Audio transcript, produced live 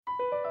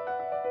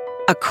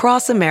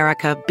Across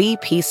America,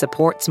 BP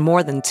supports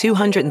more than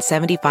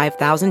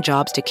 275,000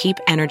 jobs to keep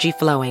energy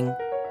flowing.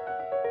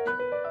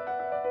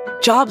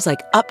 Jobs like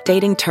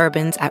updating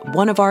turbines at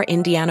one of our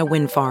Indiana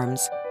wind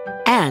farms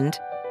and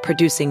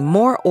producing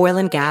more oil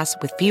and gas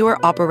with fewer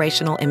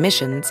operational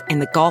emissions in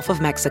the Gulf of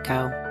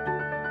Mexico.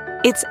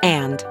 It's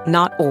and,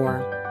 not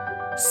or.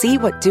 See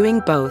what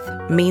doing both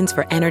means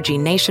for energy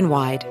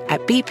nationwide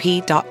at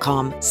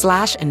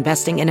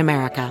bp.com/investing in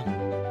America.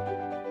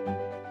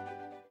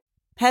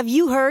 Have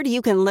you heard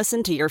you can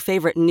listen to your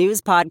favorite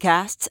news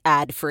podcasts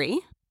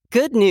ad-free?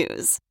 Good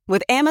news.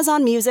 With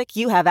Amazon Music,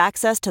 you have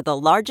access to the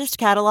largest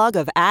catalog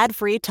of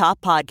ad-free top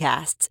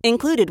podcasts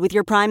included with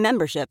your Prime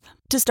membership.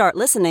 To start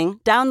listening,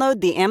 download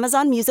the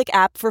Amazon Music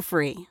app for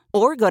free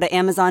or go to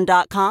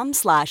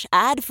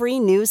amazon.com/ad-free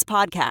news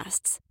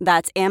podcasts.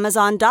 That's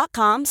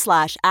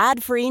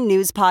amazon.com/ad-free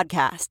news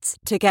podcasts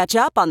to catch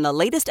up on the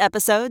latest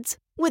episodes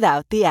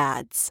without the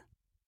ads.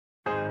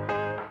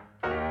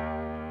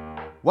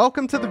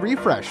 Welcome to The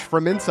Refresh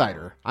from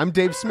Insider. I'm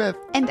Dave Smith.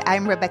 And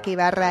I'm Rebecca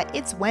Ibarra.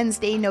 It's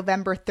Wednesday,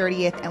 November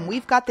 30th, and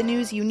we've got the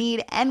news you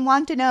need and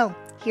want to know.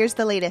 Here's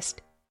the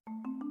latest.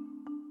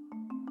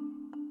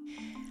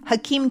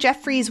 Hakeem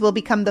Jeffries will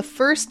become the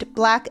first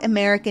Black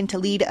American to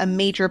lead a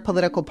major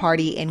political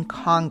party in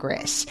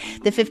Congress.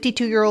 The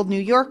 52-year-old New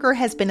Yorker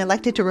has been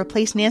elected to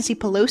replace Nancy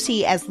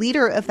Pelosi as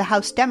leader of the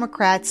House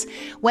Democrats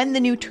when the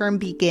new term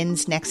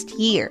begins next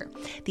year.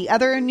 The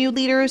other new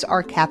leaders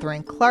are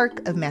Catherine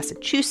Clark of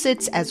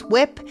Massachusetts as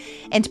whip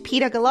and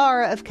Pete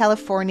Aguilar of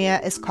California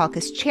as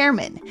caucus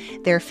chairman.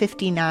 They're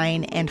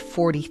 59 and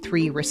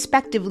 43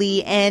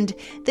 respectively, and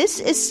this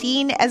is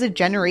seen as a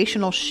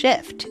generational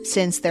shift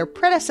since their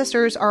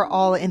predecessors are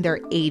all in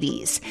their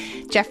 80s.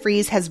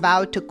 Jeffries has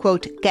vowed to,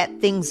 quote, get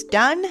things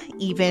done,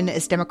 even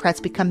as Democrats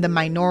become the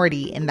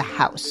minority in the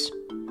House.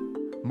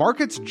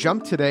 Markets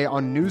jumped today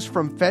on news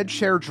from Fed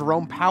Chair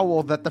Jerome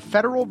Powell that the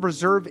Federal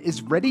Reserve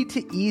is ready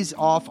to ease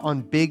off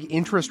on big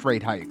interest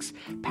rate hikes.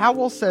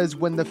 Powell says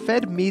when the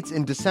Fed meets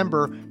in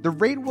December, the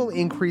rate will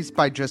increase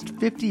by just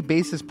 50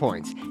 basis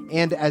points.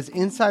 And as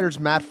Insider's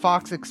Matt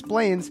Fox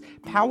explains,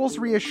 Powell's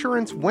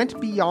reassurance went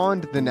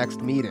beyond the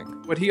next meeting.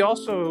 What he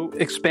also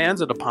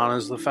expanded upon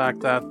is the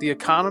fact that the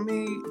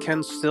economy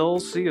can still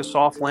see a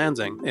soft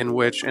landing in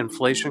which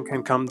inflation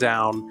can come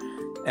down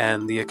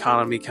and the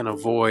economy can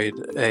avoid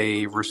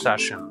a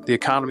recession. The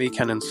economy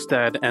can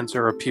instead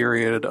enter a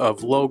period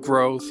of low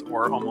growth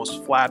or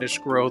almost flattish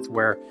growth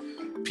where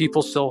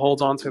people still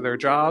hold on to their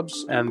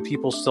jobs and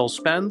people still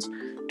spend,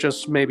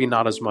 just maybe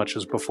not as much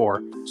as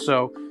before.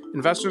 So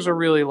investors are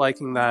really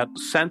liking that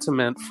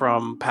sentiment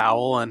from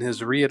Powell and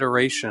his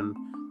reiteration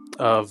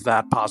of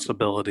that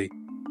possibility.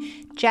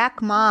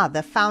 Jack Ma,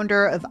 the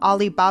founder of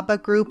Alibaba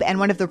Group and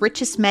one of the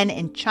richest men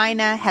in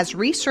China, has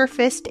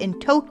resurfaced in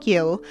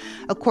Tokyo,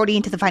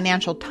 according to the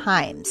Financial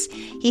Times.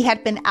 He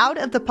had been out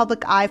of the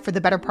public eye for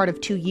the better part of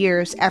 2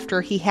 years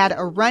after he had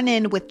a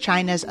run-in with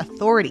China's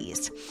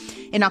authorities.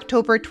 In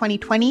October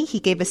 2020, he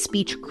gave a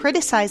speech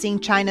criticizing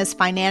China's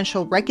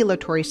financial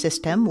regulatory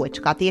system,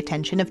 which got the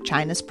attention of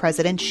China's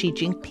President Xi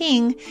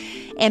Jinping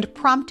and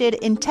prompted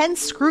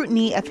intense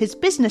scrutiny of his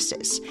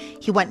businesses.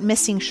 He went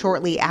missing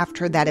shortly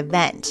after that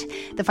event.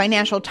 The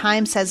Financial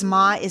Times says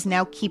Ma is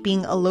now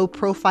keeping a low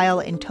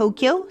profile in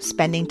Tokyo,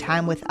 spending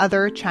time with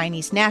other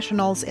Chinese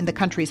nationals in the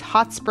country's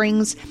hot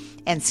springs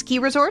and ski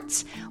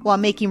resorts, while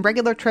making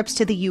regular trips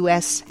to the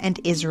U.S. and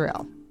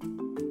Israel.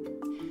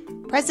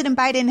 President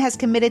Biden has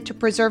committed to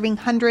preserving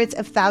hundreds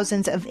of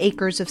thousands of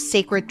acres of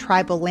sacred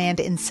tribal land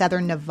in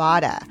southern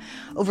Nevada.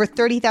 Over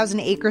 30,000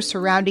 acres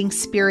surrounding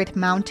Spirit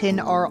Mountain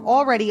are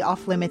already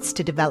off limits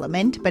to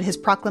development, but his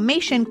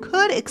proclamation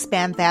could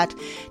expand that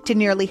to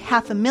nearly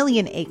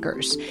 500,000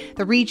 acres.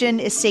 The region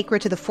is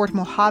sacred to the Fort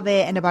Mojave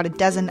and about a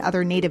dozen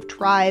other native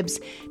tribes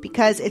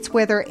because it's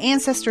where their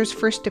ancestors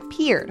first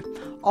appeared.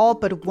 All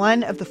but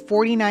one of the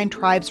 49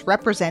 tribes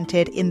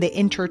represented in the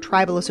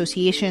Intertribal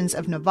Associations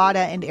of Nevada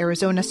and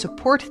Arizona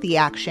support the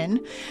action.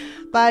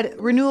 But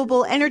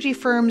renewable energy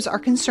firms are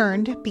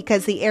concerned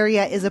because the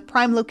area is a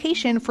prime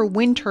location for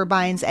wind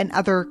turbines and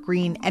other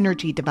green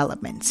energy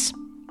developments.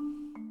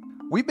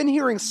 We've been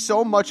hearing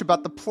so much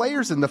about the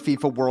players in the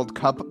FIFA World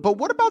Cup, but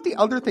what about the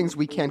other things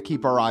we can't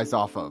keep our eyes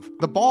off of?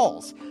 The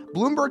balls.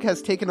 Bloomberg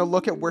has taken a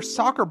look at where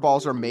soccer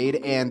balls are made,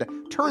 and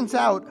turns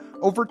out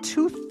over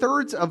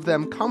 2/3 of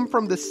them come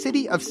from the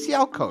city of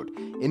Sialkot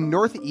in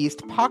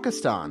northeast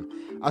Pakistan.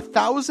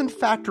 1,000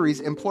 factories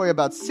employ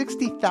about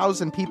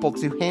 60,000 people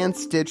to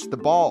hand-stitch the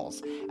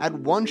balls. At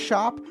one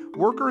shop,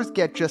 workers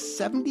get just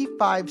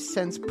 75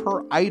 cents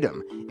per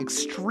item,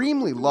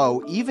 extremely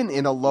low even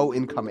in a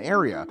low-income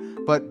area.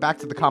 But back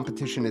to the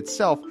competition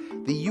itself,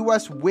 the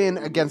U.S. win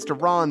against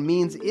Iran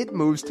means it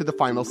moves to the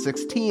final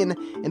 16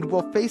 and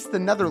will face the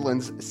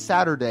Netherlands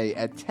Saturday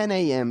at 10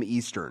 a.m.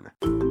 Eastern.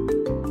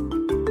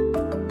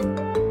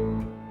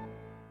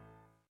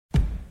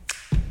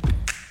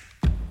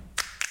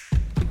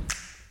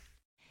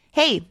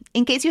 Hey,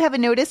 in case you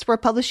haven't noticed, we're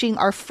publishing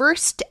our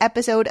first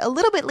episode a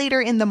little bit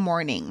later in the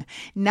morning,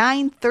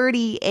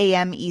 9:30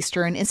 a.m.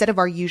 Eastern instead of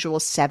our usual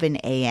 7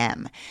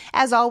 a.m.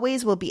 As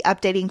always, we'll be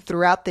updating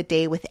throughout the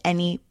day with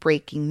any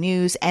breaking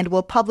news, and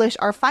we'll publish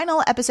our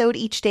final episode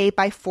each day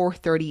by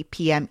 4:30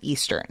 p.m.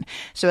 Eastern.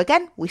 So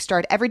again, we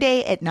start every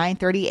day at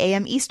 9:30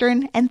 a.m.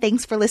 Eastern, and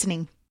thanks for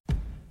listening.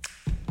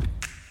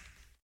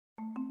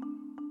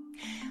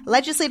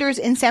 Legislators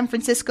in San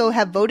Francisco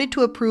have voted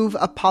to approve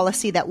a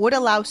policy that would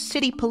allow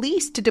city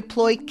police to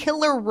deploy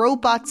killer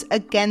robots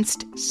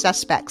against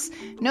suspects.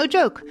 No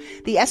joke.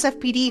 The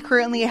SFPD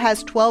currently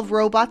has 12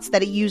 robots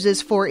that it uses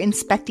for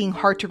inspecting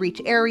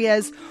hard-to-reach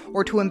areas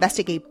or to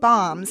investigate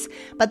bombs.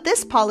 But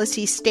this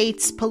policy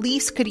states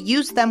police could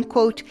use them,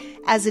 quote,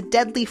 as a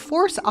deadly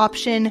force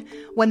option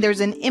when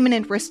there's an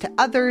imminent risk to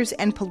others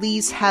and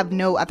police have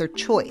no other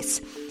choice.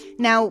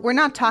 Now, we're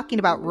not talking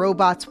about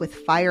robots with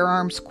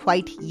firearms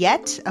quite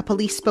yet. A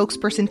police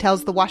spokesperson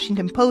tells the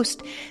Washington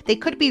Post they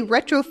could be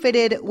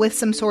retrofitted with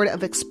some sort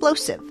of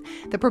explosive.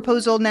 The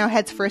proposal now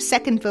heads for a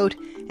second vote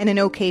and an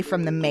okay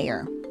from the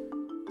mayor.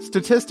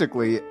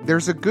 Statistically,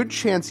 there's a good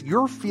chance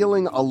you're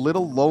feeling a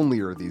little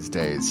lonelier these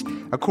days.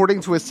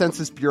 According to a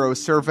Census Bureau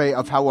survey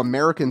of how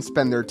Americans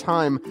spend their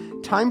time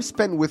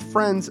spent with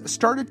friends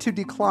started to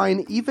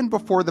decline even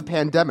before the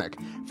pandemic,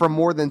 from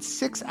more than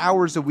 6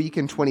 hours a week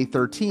in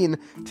 2013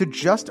 to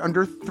just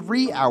under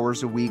 3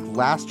 hours a week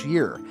last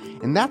year.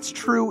 And that's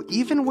true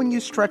even when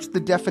you stretch the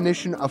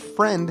definition of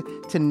friend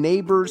to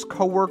neighbors,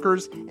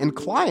 coworkers, and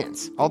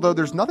clients. Although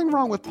there's nothing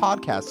wrong with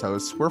podcast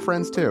hosts, we're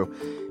friends too.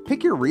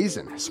 Pick your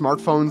reason,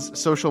 smartphones,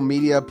 social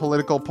media,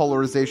 political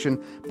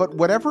polarization, but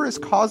whatever is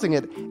causing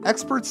it,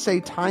 experts say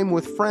time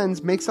with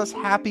friends makes us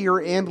happier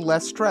and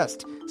less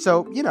stressed.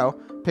 So,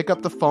 pick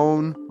up the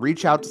phone,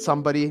 reach out to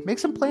somebody, make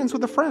some plans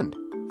with a friend.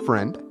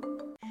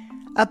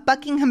 A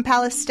Buckingham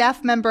Palace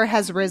staff member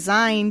has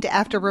resigned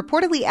after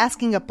reportedly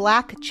asking a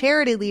black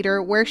charity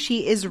leader where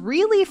she is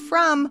really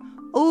from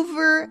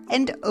over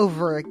and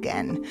over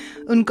again.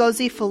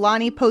 Ngozi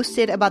Fulani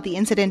posted about the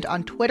incident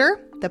on Twitter.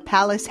 The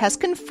palace has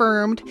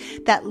confirmed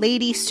that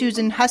Lady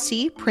Susan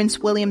Hussey, Prince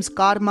William's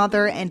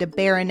godmother and a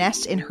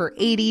baroness in her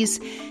 80s,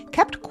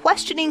 kept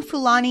questioning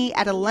Fulani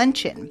at a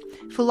luncheon.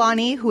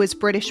 Fulani, who is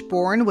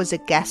British-born, was a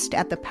guest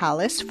at the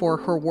palace for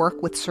her work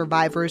with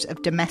survivors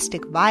of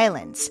domestic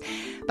violence.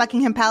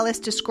 Buckingham Palace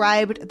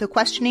described the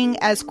questioning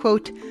as,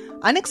 quote,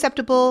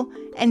 unacceptable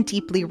and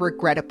deeply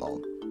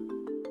regrettable.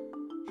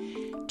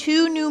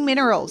 2 new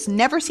minerals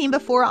never seen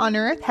before on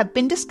Earth have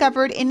been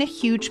discovered in a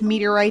huge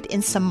meteorite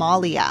in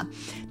Somalia.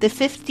 The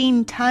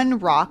 15-ton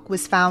rock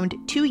was found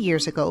 2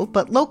 years ago,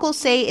 but locals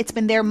say it's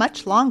been there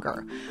much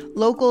longer.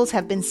 Locals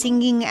have been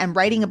singing and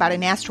writing about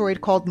an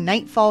asteroid called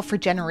Nightfall for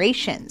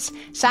generations.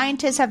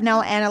 Scientists have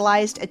now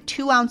analyzed a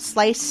 2-ounce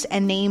slice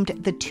and named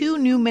the 2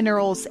 new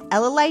minerals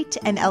elelite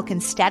and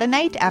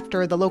elkinstatonite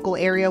after the local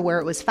area where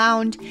it was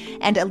found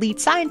and elite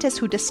scientists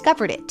who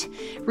discovered it.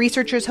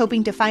 Researchers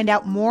hoping to find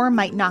out more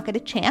might not get a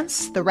chance.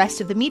 The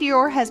rest of the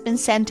meteor has been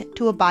sent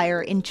to a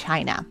buyer in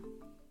China.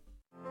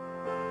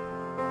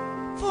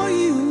 For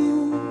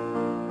you,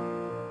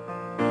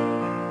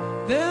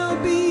 there'll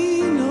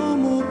be no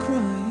more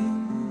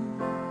crying.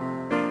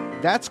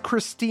 That's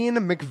Christine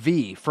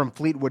McVie from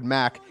Fleetwood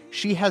Mac.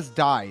 She has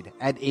died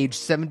at age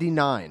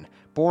 79.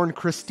 Born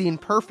Christine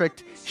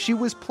Perfect, she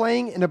was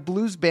playing in a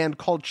blues band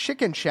called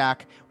Chicken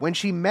Shack when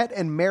she met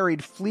and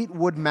married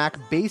Fleetwood Mac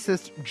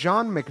bassist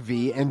John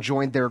McVie and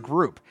joined their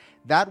group.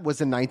 That was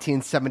in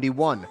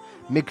 1971.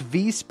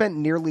 McVie spent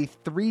nearly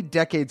 3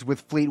 decades with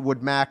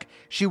Fleetwood Mac.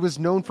 She was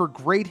known for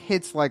great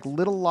hits like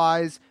Little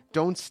Lies,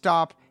 Don't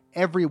Stop,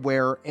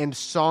 Everywhere, and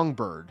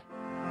Songbird.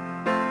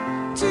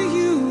 To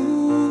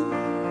you,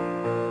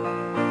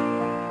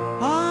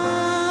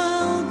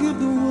 I'll give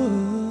the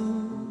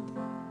world.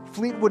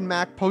 Fleetwood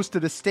Mac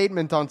posted a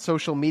statement on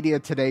social media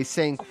today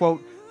saying,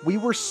 quote, "We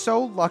were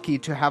so lucky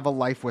to have a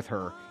life with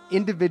her.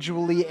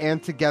 Individually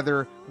and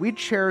together, we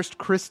cherished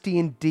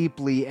Christine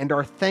deeply and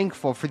are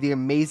thankful for the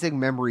amazing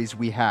memories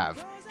we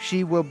have.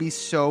 She will be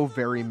so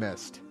very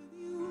missed."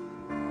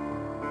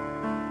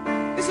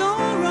 It's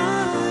all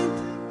right.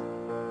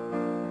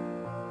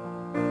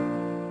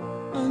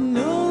 I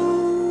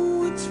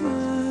know it's right.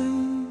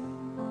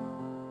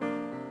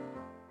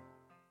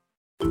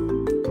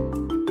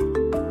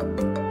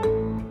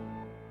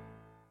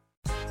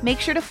 Make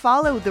sure to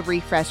follow The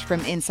Refresh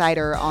from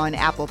Insider on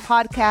Apple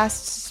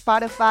Podcasts,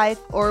 Spotify,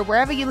 or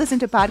wherever you listen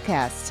to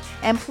podcasts.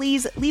 And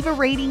please leave a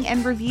rating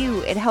and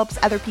review. It helps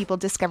other people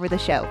discover the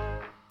show.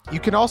 You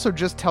can also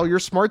just tell your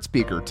smart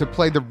speaker to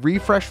play the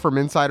Refresh from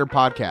Insider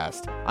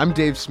podcast. I'm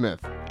Dave Smith.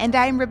 And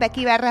I'm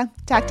Rebecca Ibarra.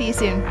 Talk to you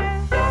soon.